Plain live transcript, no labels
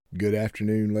Good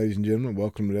afternoon, ladies and gentlemen.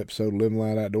 Welcome to the episode of Living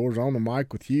Loud Outdoors. On the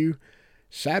mic with you.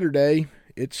 Saturday,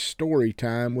 it's story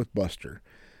time with Buster.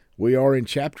 We are in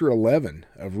chapter 11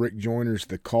 of Rick Joyner's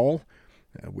The Call.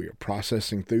 We are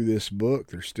processing through this book.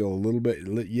 There's still a little bit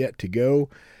yet to go.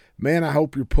 Man, I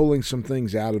hope you're pulling some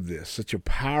things out of this. Such a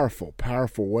powerful,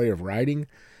 powerful way of writing.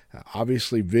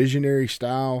 Obviously, visionary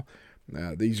style.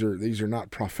 These are not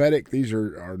prophetic. These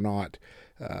are not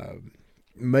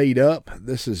made up.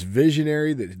 This is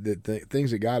visionary, the things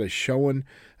that God is showing.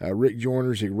 Rick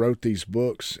Joyner's, he wrote these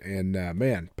books, and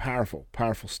man, powerful,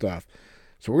 powerful stuff.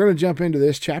 So we're going to jump into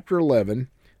this. Chapter 11,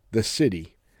 The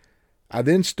City. I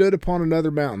then stood upon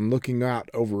another mountain looking out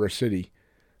over a city.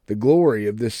 The glory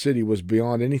of this city was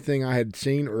beyond anything I had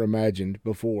seen or imagined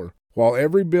before. While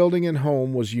every building and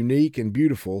home was unique and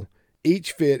beautiful,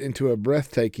 each fit into a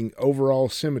breathtaking overall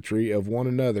symmetry of one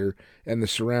another and the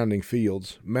surrounding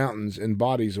fields, mountains, and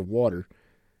bodies of water.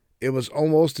 It was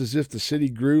almost as if the city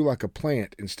grew like a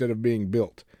plant instead of being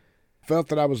built. I felt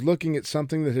that I was looking at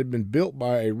something that had been built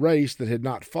by a race that had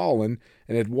not fallen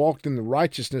and had walked in the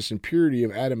righteousness and purity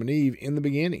of Adam and Eve in the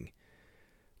beginning.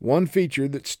 One feature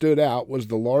that stood out was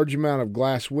the large amount of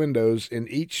glass windows in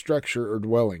each structure or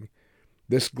dwelling.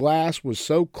 This glass was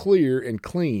so clear and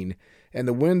clean, and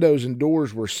the windows and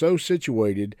doors were so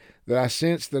situated that I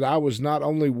sensed that I was not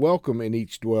only welcome in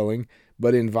each dwelling,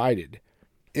 but invited.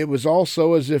 It was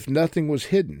also as if nothing was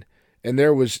hidden, and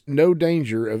there was no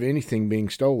danger of anything being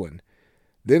stolen.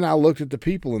 Then I looked at the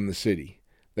people in the city.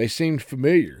 They seemed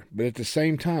familiar, but at the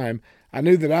same time, I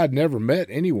knew that I had never met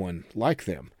anyone like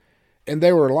them, and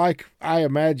they were like I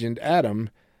imagined Adam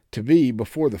to be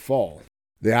before the fall.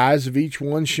 The eyes of each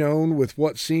one shone with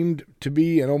what seemed to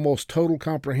be an almost total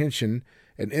comprehension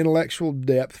and intellectual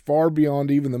depth far beyond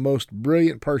even the most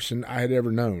brilliant person I had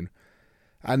ever known.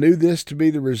 I knew this to be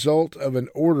the result of an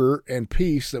order and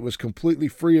peace that was completely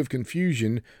free of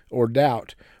confusion or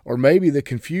doubt, or maybe the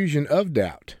confusion of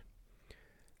doubt.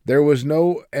 There was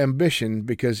no ambition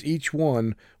because each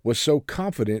one was so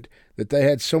confident that they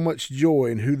had so much joy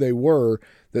in who they were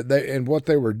and what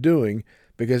they were doing,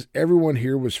 because everyone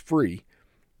here was free.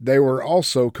 They were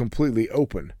also completely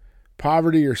open.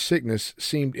 Poverty or sickness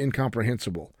seemed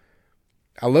incomprehensible.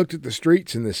 I looked at the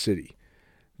streets in this city.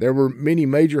 There were many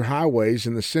major highways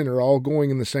in the center, all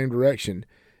going in the same direction,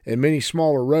 and many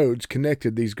smaller roads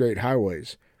connected these great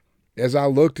highways. As I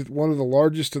looked at one of the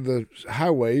largest of the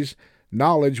highways,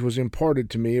 knowledge was imparted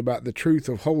to me about the truth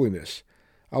of holiness.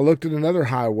 I looked at another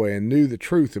highway and knew the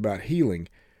truth about healing.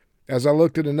 As I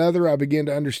looked at another, I began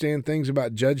to understand things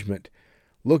about judgment.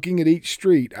 Looking at each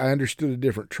street, I understood a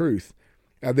different truth.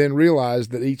 I then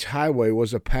realized that each highway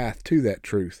was a path to that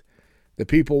truth. The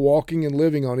people walking and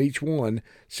living on each one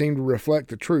seemed to reflect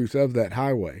the truth of that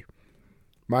highway.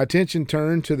 My attention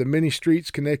turned to the many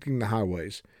streets connecting the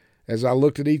highways. As I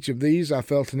looked at each of these, I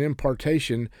felt an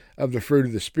impartation of the fruit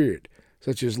of the Spirit,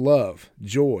 such as love,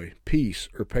 joy, peace,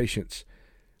 or patience.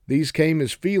 These came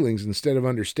as feelings instead of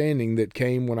understanding that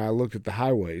came when I looked at the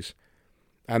highways.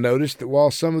 I noticed that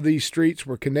while some of these streets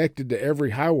were connected to every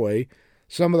highway,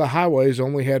 some of the highways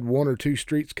only had one or two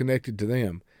streets connected to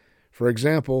them. For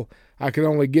example, I could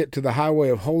only get to the highway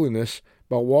of holiness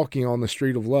by walking on the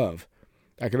street of love.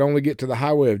 I could only get to the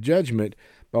highway of judgment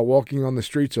by walking on the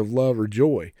streets of love or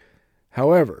joy.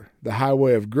 However, the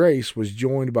highway of grace was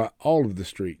joined by all of the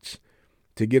streets.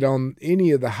 To get on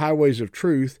any of the highways of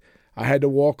truth, I had to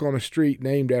walk on a street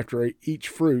named after each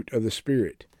fruit of the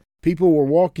Spirit. People were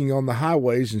walking on the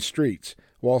highways and streets,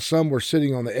 while some were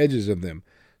sitting on the edges of them.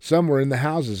 Some were in the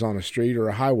houses on a street or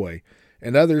a highway,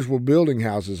 and others were building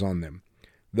houses on them.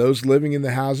 Those living in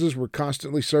the houses were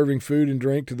constantly serving food and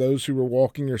drink to those who were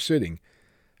walking or sitting.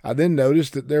 I then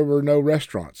noticed that there were no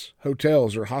restaurants,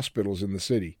 hotels, or hospitals in the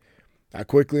city. I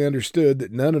quickly understood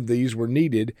that none of these were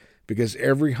needed because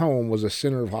every home was a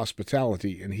center of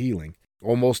hospitality and healing.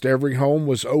 Almost every home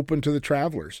was open to the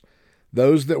travelers.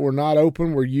 Those that were not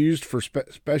open were used for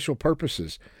special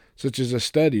purposes, such as a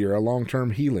study or a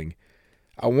long-term healing.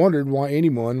 I wondered why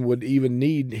anyone would even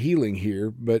need healing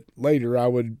here, but later I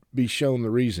would be shown the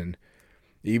reason.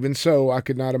 Even so, I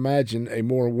could not imagine a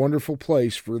more wonderful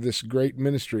place for this great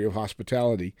ministry of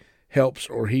hospitality, helps,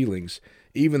 or healings,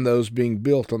 even those being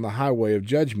built on the highway of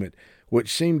judgment,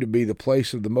 which seemed to be the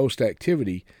place of the most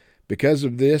activity. Because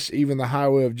of this, even the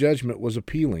highway of judgment was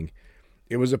appealing.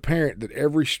 It was apparent that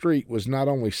every street was not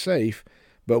only safe,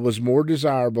 but was more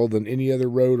desirable than any other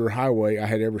road or highway I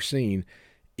had ever seen,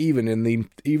 even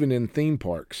in theme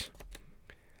parks.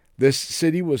 This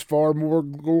city was far more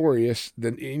glorious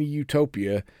than any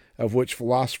utopia of which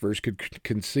philosophers could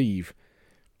conceive.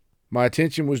 My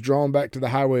attention was drawn back to the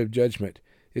highway of judgment.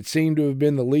 It seemed to have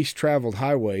been the least traveled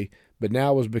highway, but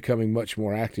now was becoming much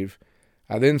more active.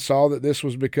 I then saw that this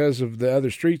was because of the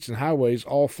other streets and highways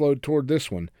all flowed toward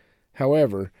this one.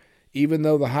 However, even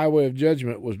though the highway of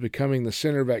judgment was becoming the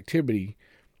center of activity,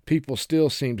 people still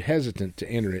seemed hesitant to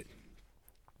enter it.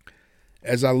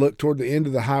 As I looked toward the end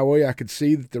of the highway, I could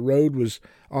see that the road was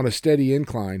on a steady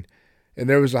incline, and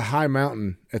there was a high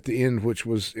mountain at the end which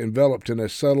was enveloped in a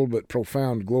subtle but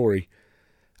profound glory.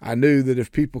 I knew that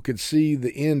if people could see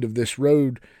the end of this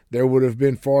road, there would have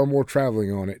been far more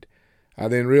traveling on it. I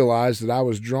then realized that I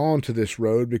was drawn to this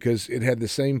road because it had the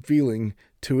same feeling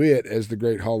to it as the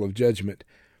great hall of judgment.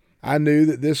 I knew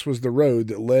that this was the road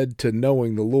that led to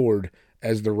knowing the Lord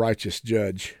as the righteous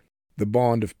judge, the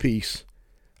bond of peace.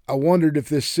 I wondered if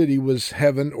this city was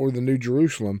heaven or the New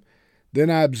Jerusalem. Then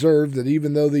I observed that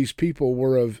even though these people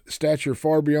were of stature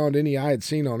far beyond any I had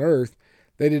seen on earth,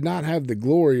 they did not have the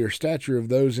glory or stature of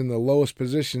those in the lowest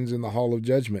positions in the hall of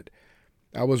judgment.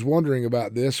 I was wondering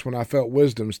about this when I felt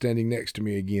wisdom standing next to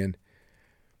me again.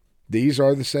 "These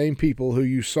are the same people who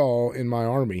you saw in my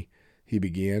army," he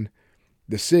began.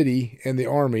 "The city and the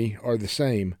army are the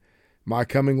same. My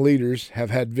coming leaders have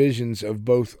had visions of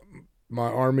both my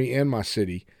army and my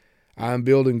city. I am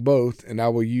building both, and I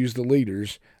will use the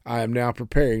leaders I am now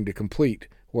preparing to complete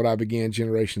what I began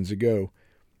generations ago.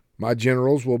 My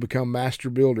generals will become master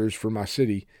builders for my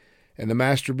city, and the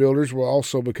master builders will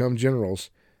also become generals.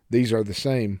 These are the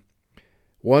same.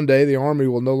 One day the army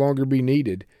will no longer be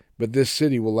needed, but this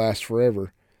city will last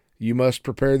forever. You must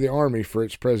prepare the army for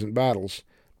its present battles,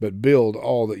 but build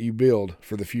all that you build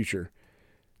for the future.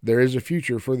 There is a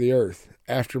future for the earth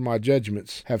after my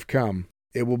judgments have come.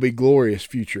 It will be a glorious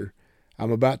future.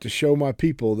 I'm about to show my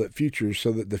people that future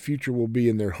so that the future will be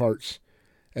in their hearts.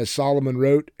 As Solomon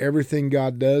wrote, everything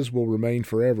God does will remain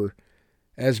forever.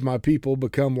 As my people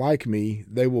become like me,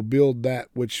 they will build that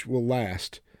which will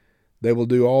last. They will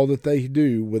do all that they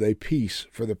do with a peace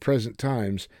for the present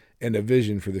times and a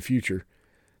vision for the future.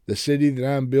 The city that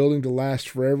I am building to last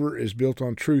forever is built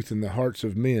on truth in the hearts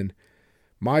of men.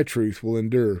 My truth will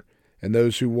endure, and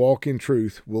those who walk in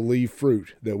truth will leave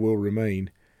fruit that will remain.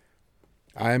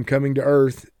 I am coming to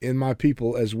earth in my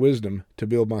people as wisdom to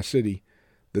build my city.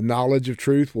 The knowledge of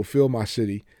truth will fill my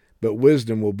city, but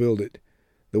wisdom will build it.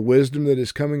 The wisdom that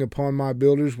is coming upon my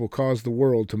builders will cause the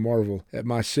world to marvel at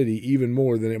my city even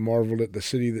more than it marveled at the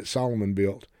city that Solomon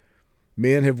built.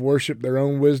 Men have worshipped their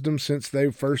own wisdom since they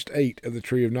first ate of the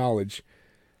tree of knowledge.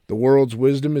 The world's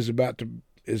wisdom is about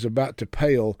to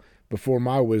pale before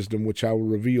my wisdom, which I will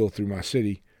reveal through my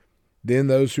city. Then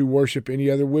those who worship any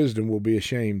other wisdom will be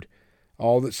ashamed.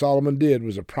 All that Solomon did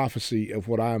was a prophecy of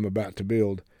what I am about to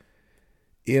build.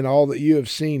 In all that you have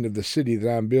seen of the city that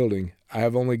I am building, I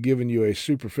have only given you a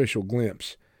superficial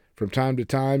glimpse. From time to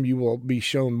time you will be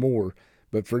shown more,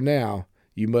 but for now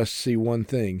you must see one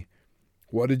thing.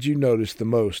 What did you notice the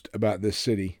most about this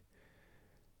city?"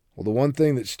 Well, the one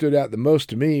thing that stood out the most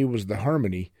to me was the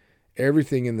harmony.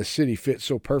 Everything in the city fit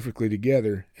so perfectly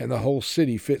together, and the whole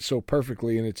city fit so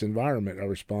perfectly in its environment, I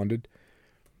responded.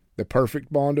 "The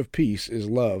perfect bond of peace is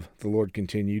love," the Lord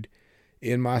continued.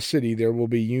 "In my city there will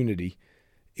be unity.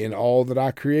 In all that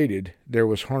I created, there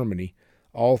was harmony.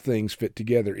 All things fit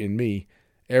together in me.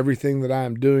 Everything that I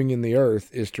am doing in the earth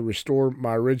is to restore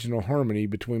my original harmony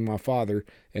between my Father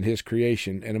and His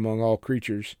creation and among all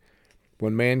creatures.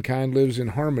 When mankind lives in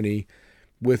harmony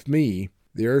with me,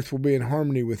 the earth will be in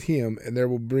harmony with Him, and there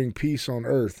will bring peace on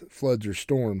earth, floods or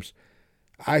storms.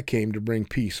 I came to bring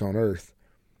peace on earth."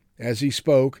 As he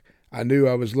spoke, I knew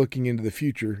I was looking into the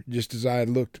future, just as I had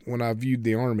looked when I viewed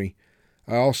the army.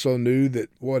 I also knew that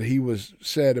what he was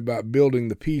said about building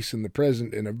the peace in the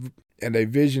present and a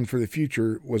vision for the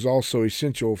future was also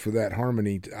essential for that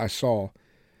harmony I saw.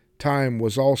 Time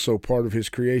was also part of his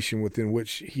creation within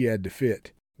which he had to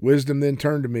fit. Wisdom then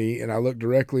turned to me, and I looked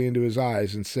directly into his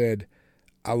eyes and said,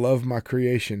 "I love my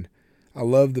creation. I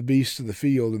love the beasts of the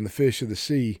field and the fish of the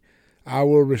sea. I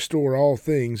will restore all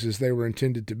things as they were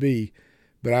intended to be,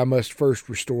 but I must first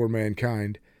restore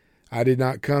mankind. I did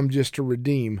not come just to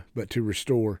redeem, but to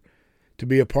restore. To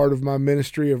be a part of my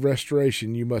ministry of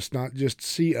restoration, you must not just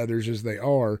see others as they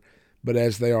are, but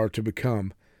as they are to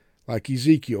become. Like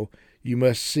Ezekiel, you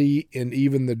must see in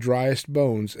even the driest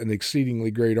bones an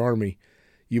exceedingly great army.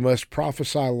 You must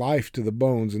prophesy life to the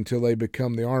bones until they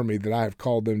become the army that I have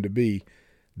called them to be.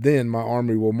 Then my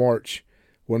army will march.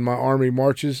 When my army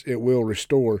marches, it will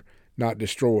restore, not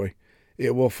destroy.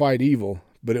 It will fight evil,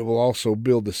 but it will also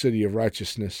build the city of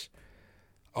righteousness.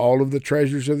 All of the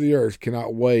treasures of the earth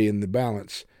cannot weigh in the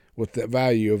balance with the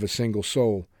value of a single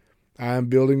soul. I am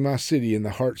building my city in the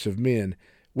hearts of men,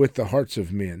 with the hearts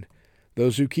of men.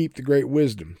 Those who keep the great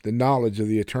wisdom, the knowledge of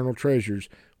the eternal treasures,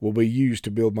 will be used to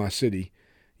build my city.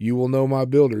 You will know my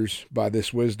builders by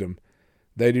this wisdom.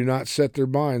 They do not set their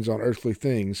minds on earthly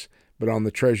things, but on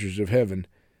the treasures of heaven.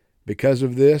 Because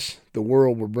of this, the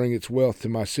world will bring its wealth to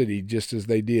my city just as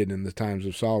they did in the times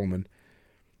of Solomon.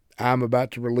 I am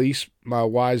about to release my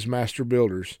wise master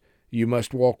builders. You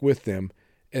must walk with them,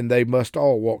 and they must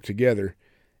all walk together.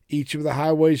 Each of the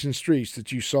highways and streets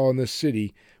that you saw in this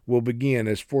city will begin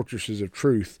as fortresses of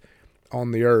truth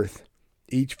on the earth.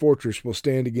 Each fortress will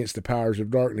stand against the powers of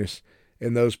darkness,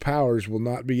 and those powers will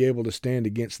not be able to stand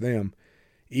against them.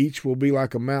 Each will be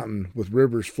like a mountain with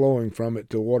rivers flowing from it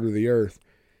to water the earth.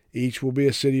 Each will be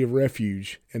a city of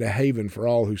refuge and a haven for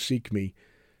all who seek me.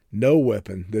 No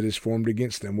weapon that is formed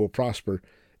against them will prosper,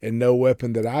 and no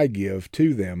weapon that I give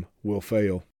to them will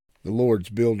fail. The Lord's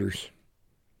builders.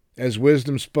 As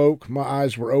wisdom spoke, my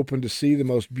eyes were opened to see the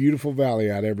most beautiful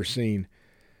valley I'd ever seen.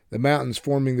 The mountains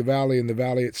forming the valley and the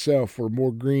valley itself were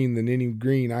more green than any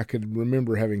green I could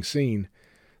remember having seen.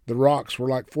 The rocks were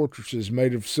like fortresses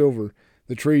made of silver.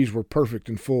 The trees were perfect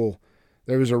and full.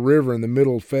 There was a river in the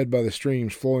middle fed by the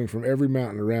streams flowing from every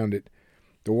mountain around it.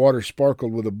 The water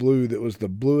sparkled with a blue that was the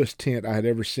bluest tint I had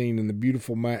ever seen in the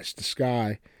beautiful matched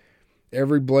sky.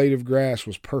 Every blade of grass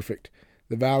was perfect.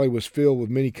 The valley was filled with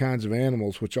many kinds of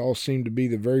animals, which all seemed to be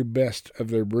the very best of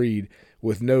their breed,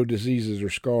 with no diseases or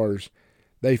scars.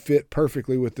 They fit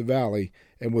perfectly with the valley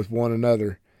and with one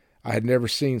another. I had never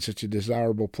seen such a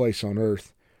desirable place on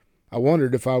earth. I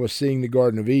wondered if I was seeing the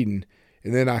Garden of Eden,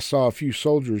 and then I saw a few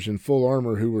soldiers in full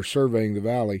armor who were surveying the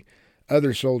valley.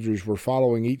 Other soldiers were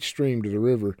following each stream to the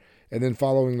river, and then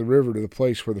following the river to the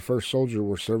place where the first soldiers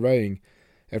were surveying.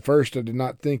 At first I did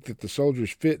not think that the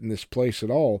soldiers fit in this place at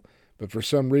all, but for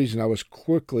some reason I was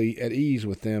quickly at ease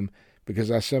with them because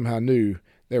I somehow knew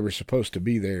they were supposed to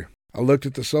be there. I looked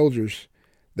at the soldiers.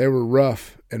 They were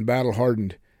rough and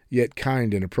battle-hardened, yet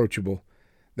kind and approachable.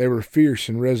 They were fierce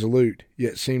and resolute,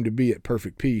 yet seemed to be at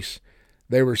perfect peace.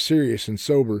 They were serious and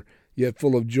sober, yet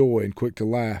full of joy and quick to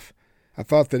laugh. I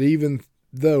thought that even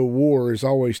though war is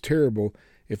always terrible,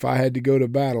 if I had to go to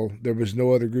battle, there was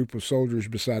no other group of soldiers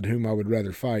beside whom I would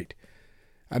rather fight.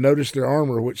 I noticed their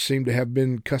armor, which seemed to have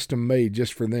been custom-made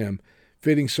just for them,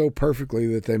 fitting so perfectly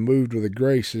that they moved with a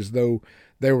grace as though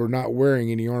they were not wearing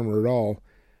any armor at all.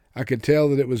 I could tell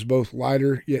that it was both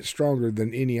lighter yet stronger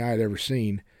than any I had ever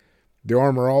seen. The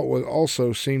armor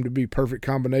also seemed to be a perfect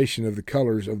combination of the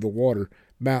colors of the water,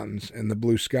 mountains, and the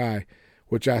blue sky,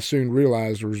 which I soon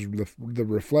realized was the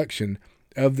reflection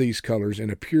of these colors in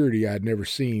a purity I had never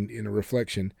seen in a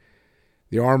reflection.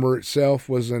 The armor itself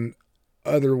was an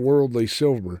otherworldly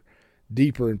silver,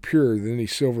 deeper and purer than any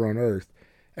silver on earth.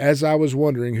 As I was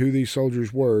wondering who these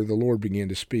soldiers were, the Lord began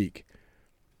to speak.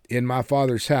 "In my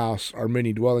Father's house are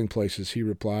many dwelling places," he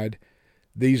replied.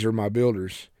 "These are my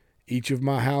builders. Each of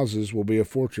my houses will be a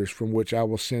fortress from which I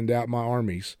will send out my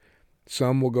armies.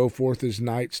 Some will go forth as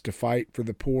knights to fight for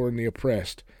the poor and the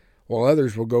oppressed, while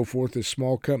others will go forth as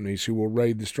small companies who will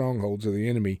raid the strongholds of the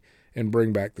enemy and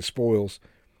bring back the spoils.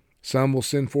 Some will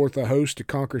send forth a host to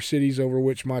conquer cities over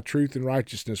which my truth and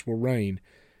righteousness will reign,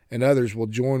 and others will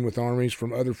join with armies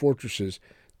from other fortresses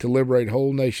to liberate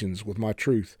whole nations with my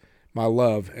truth, my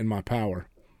love, and my power.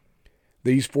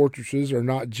 These fortresses are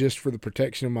not just for the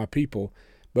protection of my people,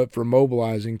 but for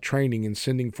mobilizing, training, and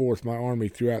sending forth my army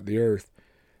throughout the earth.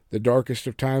 The darkest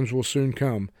of times will soon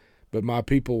come, but my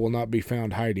people will not be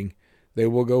found hiding. They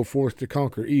will go forth to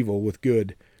conquer evil with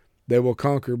good. They will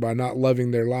conquer by not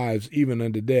loving their lives even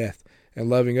unto death, and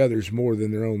loving others more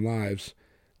than their own lives.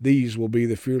 These will be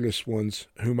the fearless ones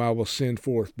whom I will send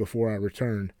forth before I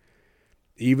return.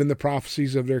 Even the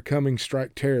prophecies of their coming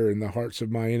strike terror in the hearts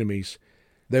of my enemies.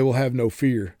 They will have no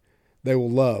fear. They will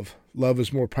love. Love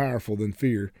is more powerful than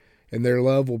fear, and their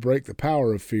love will break the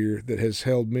power of fear that has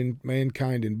held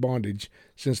mankind in bondage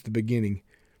since the beginning.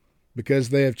 Because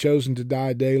they have chosen to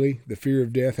die daily, the fear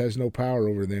of death has no power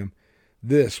over them.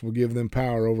 This will give them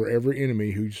power over every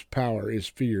enemy whose power is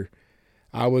fear.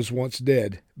 I was once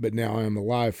dead, but now I am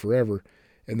alive forever,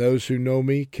 and those who know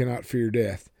me cannot fear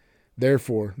death.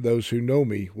 Therefore, those who know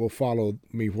me will follow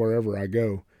me wherever I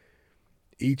go.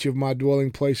 Each of my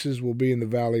dwelling places will be in the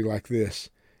valley like this.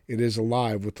 It is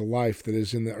alive with the life that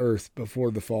is in the earth before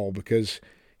the fall, because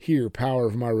here power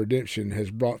of my redemption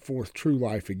has brought forth true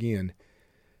life again.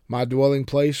 My dwelling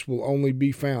place will only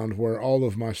be found where all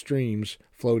of my streams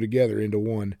flow together into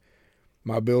one.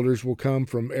 My builders will come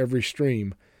from every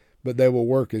stream, but they will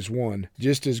work as one.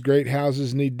 Just as great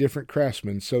houses need different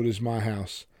craftsmen, so does my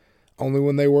house. Only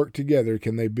when they work together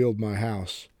can they build my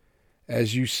house.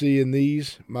 As you see in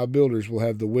these, my builders will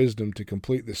have the wisdom to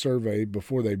complete the survey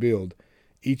before they build.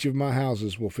 Each of my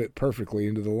houses will fit perfectly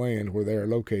into the land where they are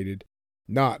located,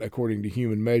 not according to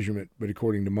human measurement, but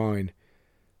according to mine.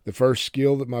 The first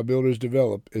skill that my builders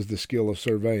develop is the skill of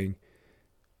surveying.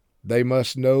 They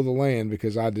must know the land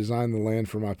because I designed the land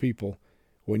for my people.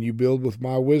 When you build with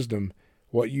my wisdom,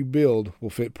 what you build will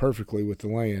fit perfectly with the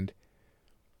land.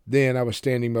 Then I was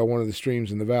standing by one of the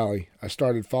streams in the valley. I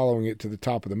started following it to the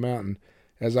top of the mountain.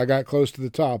 As I got close to the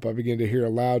top, I began to hear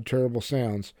loud, terrible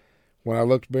sounds. When I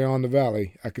looked beyond the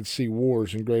valley, I could see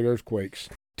wars and great earthquakes,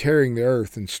 tearing the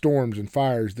earth, and storms and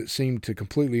fires that seemed to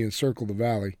completely encircle the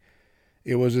valley.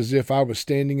 It was as if I was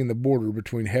standing in the border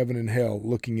between heaven and hell,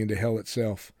 looking into hell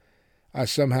itself. I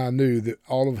somehow knew that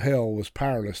all of hell was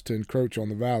powerless to encroach on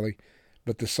the valley,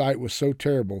 but the sight was so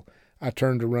terrible, I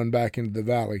turned to run back into the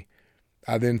valley.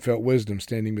 I then felt wisdom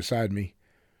standing beside me.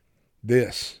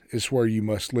 This is where you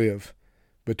must live,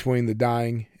 between the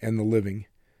dying and the living.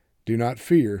 Do not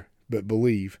fear, but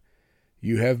believe.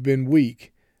 You have been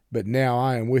weak, but now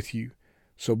I am with you.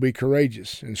 So be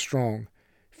courageous and strong.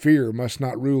 Fear must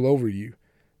not rule over you.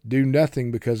 Do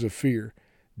nothing because of fear.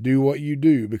 Do what you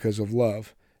do because of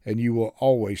love, and you will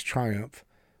always triumph.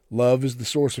 Love is the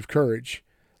source of courage.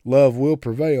 Love will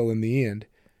prevail in the end.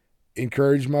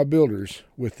 Encourage my builders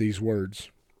with these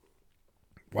words.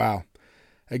 Wow.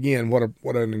 Again,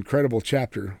 what an incredible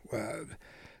chapter.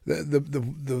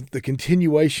 The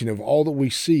continuation of all that we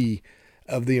see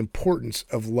of the importance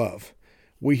of love.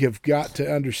 We have got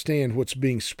to understand what's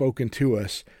being spoken to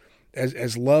us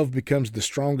as love becomes the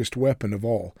strongest weapon of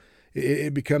all.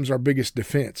 It becomes our biggest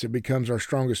defense. It becomes our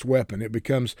strongest weapon. It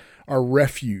becomes our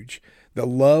refuge. The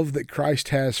love that Christ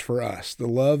has for us, the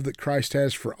love that Christ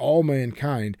has for all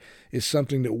mankind, is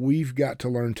something that we've got to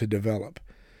learn to develop.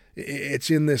 It's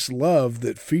in this love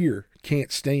that fear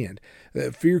can't stand.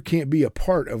 That fear can't be a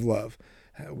part of love.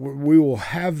 We will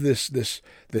have this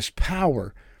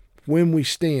power when we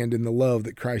stand in the love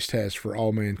that Christ has for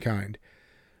all mankind.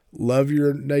 Love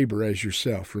your neighbor as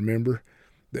yourself. Remember,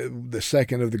 the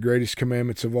second of the greatest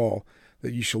commandments of all,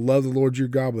 that you shall love the Lord your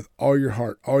God with all your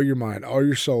heart, all your mind, all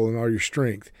your soul, and all your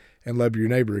strength, and love your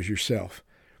neighbor as yourself.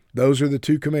 Those are the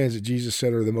two commands that Jesus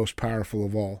said are the most powerful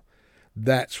of all.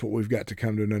 That's what we've got to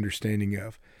come to an understanding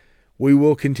of. We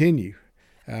will continue.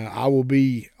 I will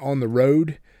be on the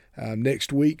road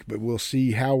next week, but we'll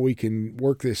see how we can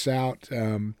work this out.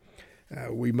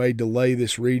 We may delay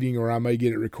this reading, or I may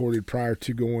get it recorded prior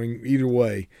to going. Either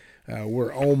way,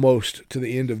 we're almost to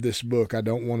the end of this book. I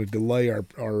don't want to delay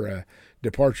our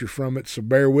departure from it, so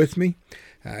bear with me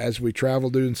as we travel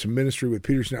doing some ministry with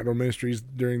Peterson Outdoor Ministries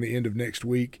during the end of next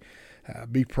week.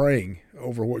 Be praying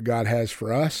over what God has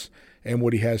for us and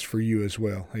what he has for you as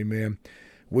well. Amen.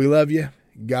 We love you.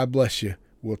 God bless you.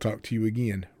 We'll talk to you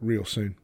again real soon.